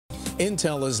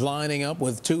Intel is lining up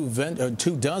with two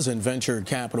dozen venture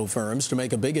capital firms to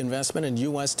make a big investment in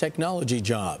U.S. technology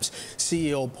jobs.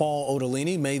 CEO Paul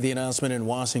Otellini made the announcement in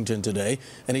Washington today,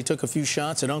 and he took a few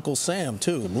shots at Uncle Sam,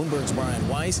 too. Bloomberg's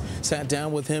Weiss sat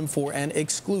down with him for an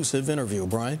exclusive interview.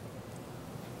 Brian?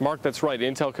 Mark, that's right.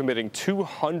 Intel committing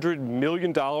 $200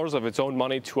 million of its own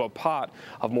money to a pot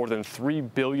of more than $3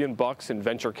 billion in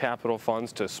venture capital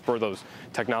funds to spur those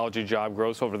technology job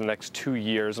growth over the next 2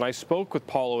 years. And I spoke with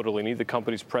Paul Otellini, the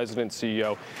company's president and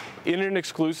CEO, in an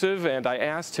exclusive, and I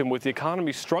asked him, with the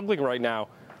economy struggling right now,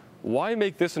 why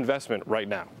make this investment right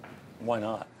now? Why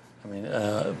not? I mean,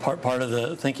 part of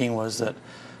the thinking was that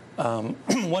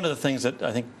one of the things that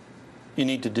I think you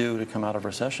need to do to come out of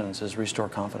recessions is restore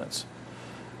confidence.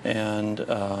 And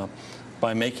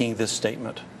by making this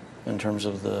statement in terms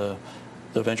of the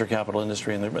venture capital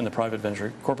industry and the private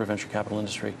corporate venture capital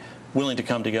industry willing to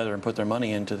come together and put their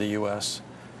money into the U.S.,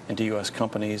 into U.S.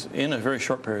 companies in a very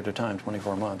short period of time,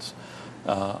 24 months,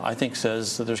 I think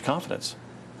says that there's confidence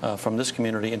from this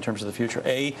community in terms of the future.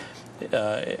 A,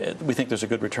 we think there's a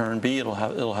good return. B,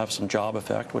 it'll have some job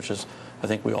effect, which is, I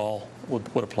think we all would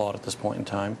applaud at this point in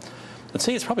time. And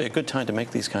C, it's probably a good time to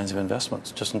make these kinds of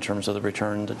investments, just in terms of the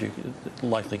return that you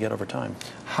likely get over time.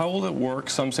 How will it work?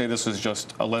 Some say this is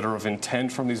just a letter of intent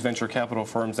from these venture capital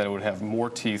firms, that it would have more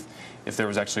teeth if there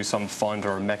was actually some fund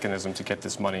or a mechanism to get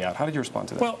this money out. How did you respond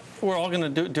to that? Well, we're all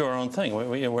going to do our own thing.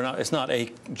 We're not. It's not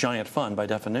a giant fund by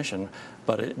definition,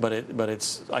 but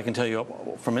it's. I can tell you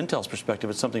from Intel's perspective,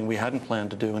 it's something we hadn't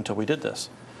planned to do until we did this.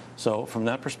 So from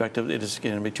that perspective, it is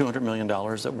going to be $200 million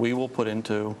that we will put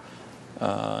into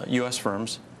U.S.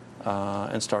 firms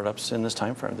and startups in this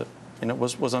time frame that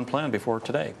was unplanned before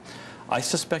today. I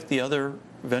suspect the other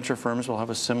venture firms will have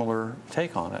a similar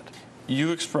take on it.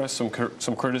 You expressed some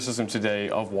criticism today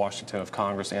of Washington, of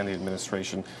Congress, and the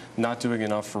administration not doing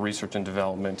enough for research and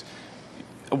development.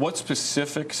 What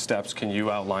specific steps can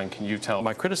you outline? Can you tell?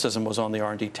 My criticism was on the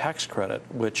R&D tax credit,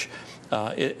 which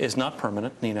is not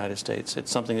permanent in the United States.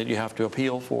 It's something that you have to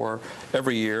appeal for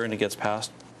every year, and it gets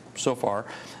passed so far,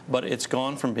 but it's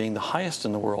gone from being the highest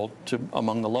in the world to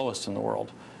among the lowest in the world.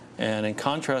 And in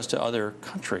contrast to other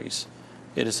countries,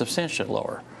 it is substantially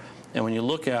lower. And when you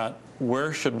look at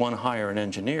where should one hire an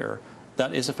engineer,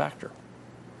 that is a factor.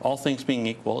 All things being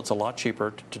equal, it's a lot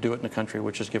cheaper to do it in a country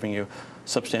which is giving you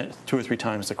 2 or 3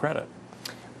 times the credit.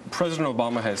 President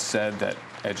Obama has said that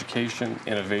education,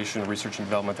 innovation, research and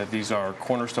development, that these are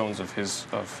cornerstones of his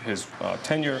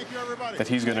tenure, that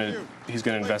he's going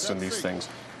to invest in these things.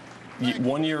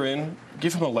 1 year in,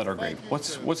 give him a letter grade.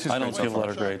 What's his grade? I don't give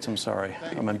letter grades. I'm sorry.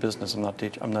 I'm in business. I'm not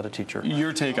a teacher.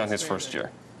 Your take on his first year?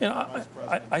 You know,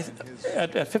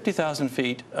 at 50,000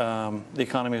 feet, the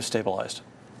economy is stabilized.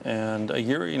 And a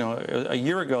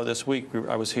year ago this week,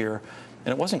 I was here,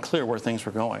 and it wasn't clear where things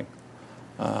were going.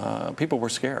 People were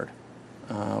scared.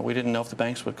 We didn't know if the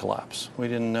banks would collapse. We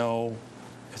didn't know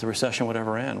if the recession would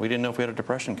ever end. We didn't know if we had a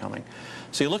depression coming.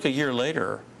 So you look a year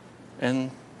later,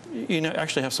 and you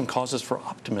actually have some causes for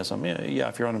optimism. Yeah,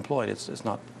 if you're unemployed, it's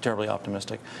not terribly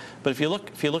optimistic. But if you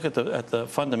look at the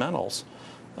fundamentals,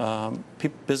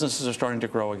 businesses are starting to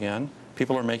grow again.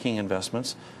 People are making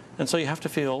investments, and so you have to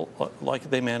feel like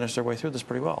they managed their way through this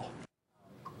pretty well.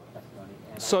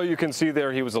 So you can see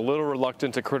there he was a little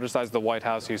reluctant to criticize the White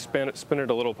House. He spun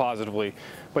it a little positively.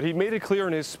 But he made it clear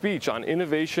in his speech on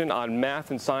innovation, on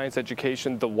math and science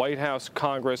education, the White House,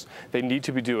 Congress, they need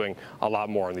to be doing a lot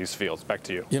more in these fields. Back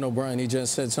to you. You know, Brian, he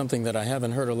just said something that I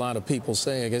haven't heard a lot of people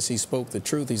say. I guess he spoke the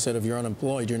truth. He said if you're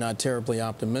unemployed, you're not terribly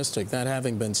optimistic. That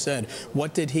having been said,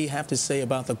 what did he have to say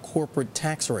about the corporate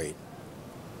tax rate?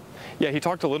 Yeah, he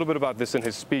talked a little bit about this in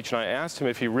his speech, and I asked him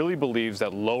if he really believes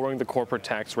that lowering the corporate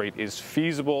tax rate is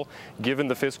feasible given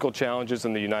the fiscal challenges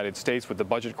in the United States with the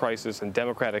budget crisis and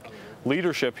Democratic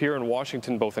leadership here in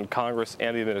Washington, both in Congress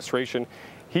and the administration.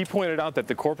 He pointed out that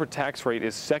the corporate tax rate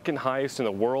is second highest in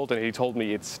the world, and he told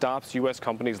me it stops U.S.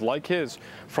 companies like his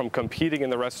from competing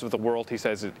in the rest of the world. He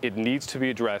says it needs to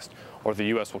be addressed, or the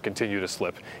U.S. will continue to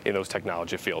slip in those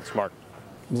technology fields. Mark.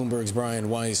 Bloomberg's Brian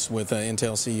Weiss with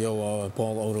Intel CEO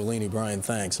Paul Otellini. Brian,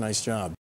 thanks. Nice job.